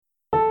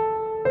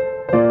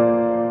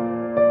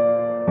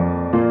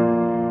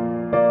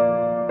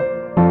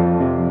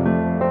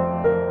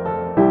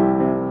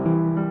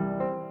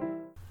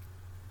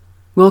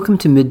Welcome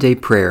to Midday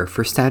Prayer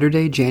for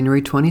Saturday,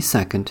 January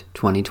 22nd,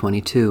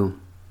 2022.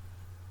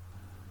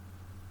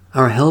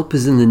 Our help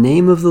is in the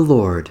name of the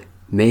Lord,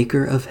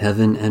 Maker of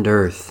heaven and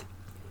earth.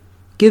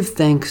 Give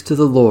thanks to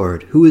the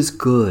Lord, who is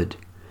good,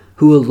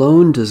 who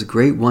alone does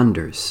great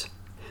wonders,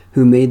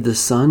 who made the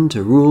sun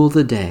to rule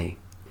the day.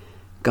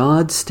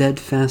 God's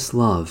steadfast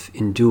love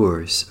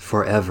endures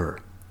forever.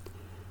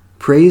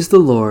 Praise the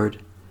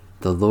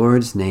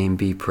Lord's name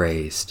be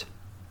praised.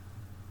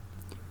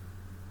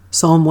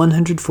 Psalm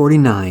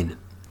 149.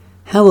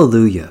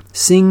 Hallelujah!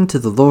 Sing to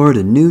the Lord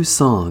a new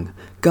song,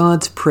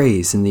 God's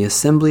praise in the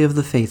assembly of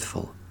the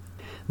faithful.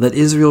 Let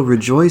Israel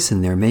rejoice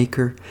in their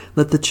Maker,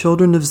 let the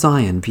children of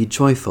Zion be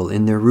joyful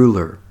in their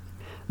ruler.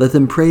 Let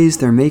them praise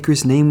their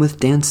Maker's name with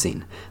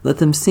dancing, let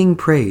them sing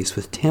praise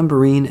with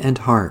tambourine and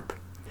harp.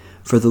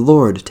 For the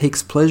Lord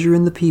takes pleasure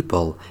in the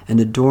people and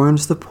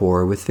adorns the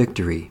poor with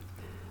victory.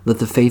 Let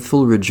the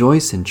faithful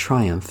rejoice in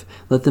triumph,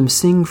 let them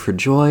sing for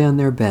joy on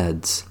their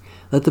beds.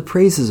 Let the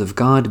praises of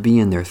God be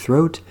in their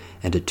throat,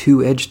 and a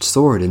two-edged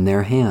sword in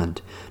their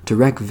hand, to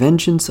wreak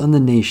vengeance on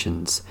the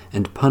nations,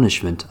 and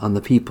punishment on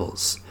the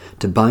peoples,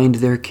 to bind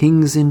their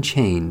kings in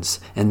chains,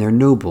 and their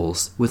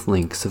nobles with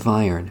links of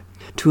iron,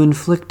 to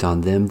inflict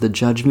on them the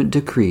judgment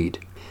decreed.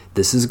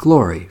 This is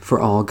glory for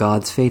all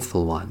God's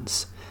faithful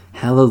ones.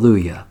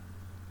 Hallelujah!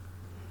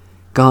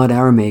 God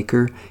our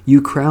Maker,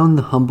 you crown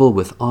the humble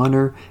with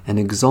honor, and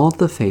exalt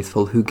the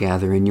faithful who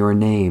gather in your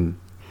name.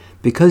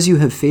 Because you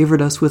have favored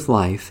us with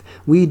life,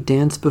 we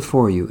dance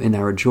before you in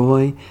our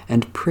joy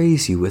and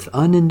praise you with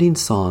unending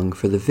song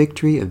for the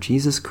victory of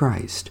Jesus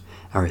Christ,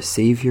 our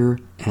Savior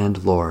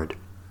and Lord.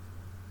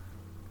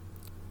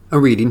 A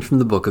reading from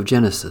the book of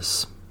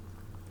Genesis.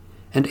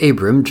 And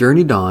Abram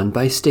journeyed on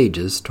by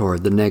stages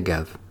toward the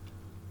Negev.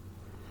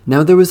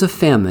 Now there was a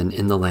famine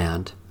in the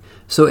land,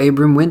 so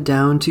Abram went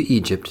down to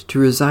Egypt to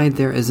reside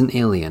there as an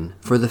alien,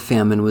 for the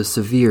famine was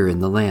severe in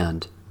the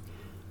land.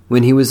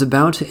 When he was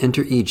about to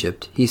enter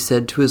Egypt, he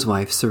said to his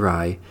wife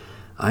Sarai,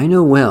 I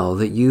know well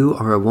that you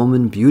are a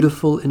woman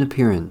beautiful in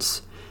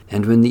appearance,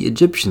 and when the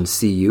Egyptians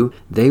see you,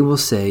 they will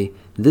say,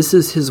 This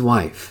is his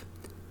wife.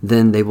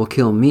 Then they will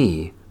kill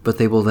me, but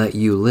they will let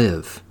you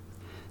live.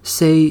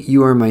 Say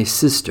you are my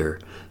sister,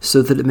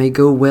 so that it may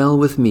go well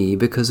with me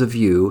because of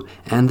you,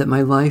 and that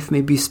my life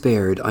may be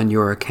spared on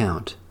your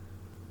account.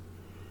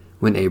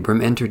 When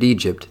Abram entered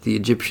Egypt, the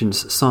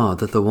Egyptians saw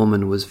that the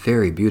woman was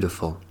very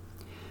beautiful.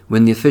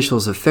 When the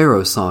officials of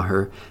Pharaoh saw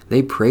her,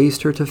 they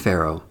praised her to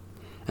Pharaoh,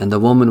 and the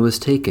woman was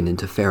taken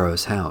into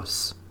Pharaoh's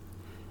house.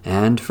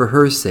 And for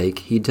her sake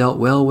he dealt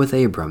well with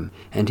Abram,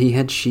 and he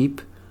had sheep,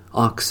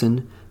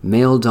 oxen,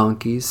 male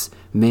donkeys,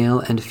 male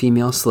and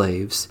female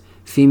slaves,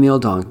 female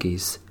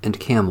donkeys, and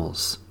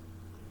camels.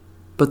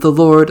 But the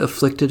Lord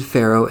afflicted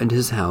Pharaoh and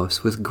his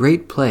house with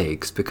great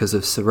plagues because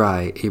of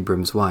Sarai,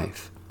 Abram's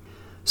wife.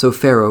 So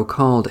Pharaoh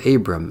called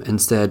Abram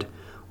and said,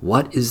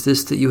 What is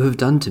this that you have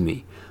done to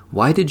me?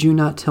 Why did you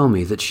not tell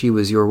me that she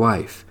was your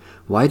wife?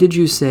 Why did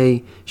you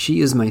say, She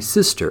is my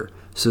sister,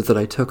 so that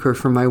I took her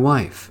for my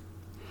wife?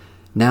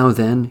 Now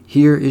then,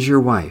 here is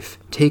your wife.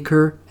 Take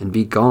her and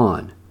be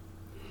gone.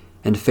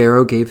 And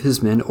Pharaoh gave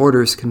his men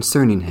orders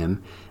concerning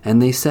him,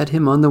 and they set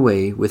him on the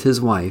way with his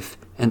wife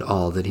and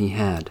all that he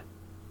had.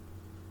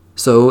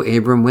 So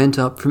Abram went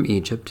up from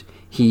Egypt,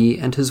 he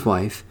and his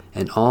wife,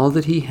 and all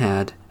that he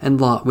had, and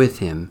Lot with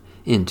him,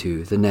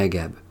 into the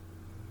Negeb.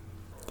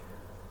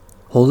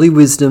 Holy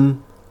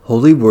Wisdom,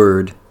 Holy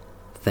Word,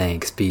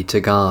 thanks be to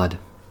God.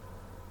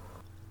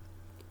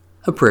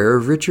 A prayer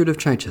of Richard of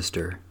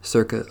Chichester,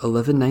 circa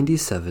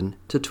 1197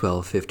 to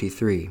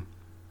 1253.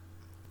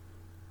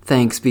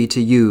 Thanks be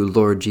to you,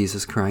 Lord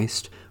Jesus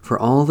Christ, for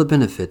all the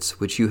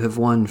benefits which you have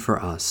won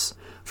for us,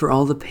 for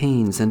all the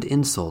pains and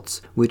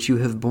insults which you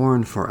have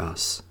borne for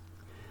us.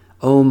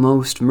 O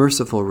most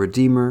merciful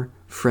Redeemer,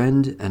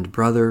 friend and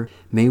brother,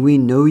 may we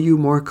know you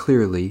more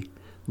clearly,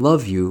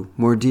 love you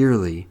more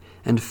dearly,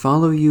 and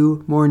follow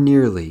you more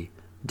nearly,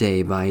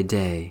 day by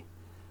day.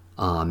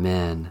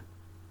 Amen.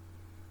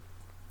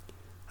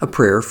 A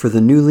prayer for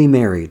the newly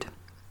married.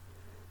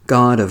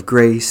 God of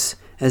grace,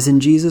 as in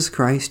Jesus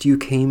Christ you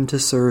came to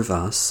serve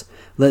us,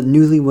 let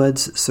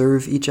newlyweds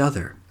serve each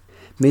other.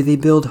 May they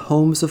build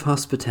homes of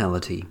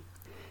hospitality.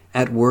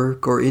 At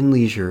work or in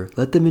leisure,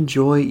 let them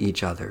enjoy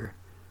each other,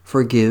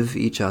 forgive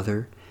each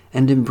other,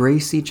 and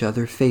embrace each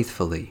other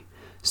faithfully,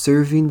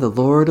 serving the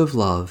Lord of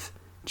love,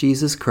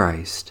 Jesus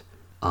Christ.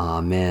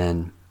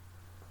 Amen.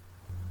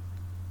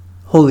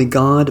 Holy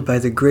God, by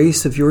the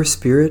grace of your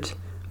Spirit,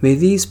 may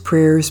these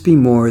prayers be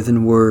more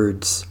than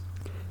words.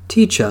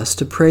 Teach us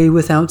to pray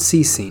without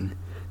ceasing,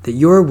 that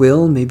your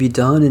will may be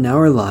done in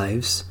our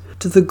lives,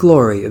 to the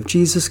glory of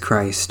Jesus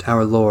Christ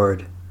our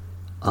Lord.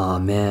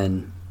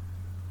 Amen.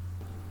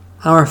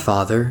 Our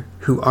Father,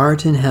 who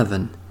art in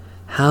heaven,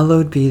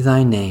 hallowed be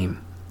thy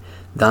name.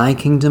 Thy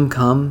kingdom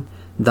come,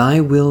 thy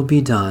will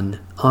be done,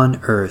 on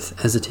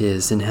earth as it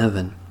is in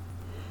heaven.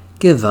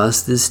 Give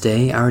us this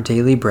day our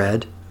daily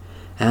bread,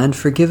 and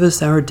forgive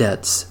us our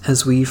debts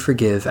as we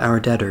forgive our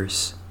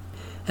debtors.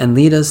 And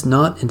lead us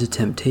not into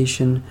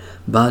temptation,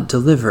 but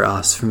deliver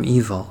us from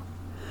evil.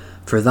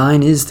 For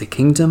thine is the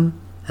kingdom,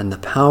 and the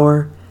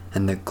power,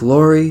 and the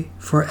glory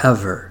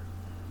forever.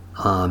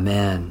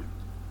 Amen.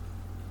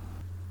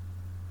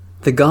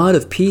 The God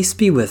of peace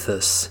be with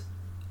us.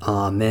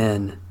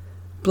 Amen.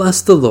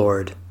 Bless the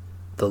Lord.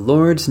 The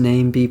Lord's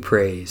name be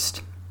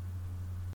praised.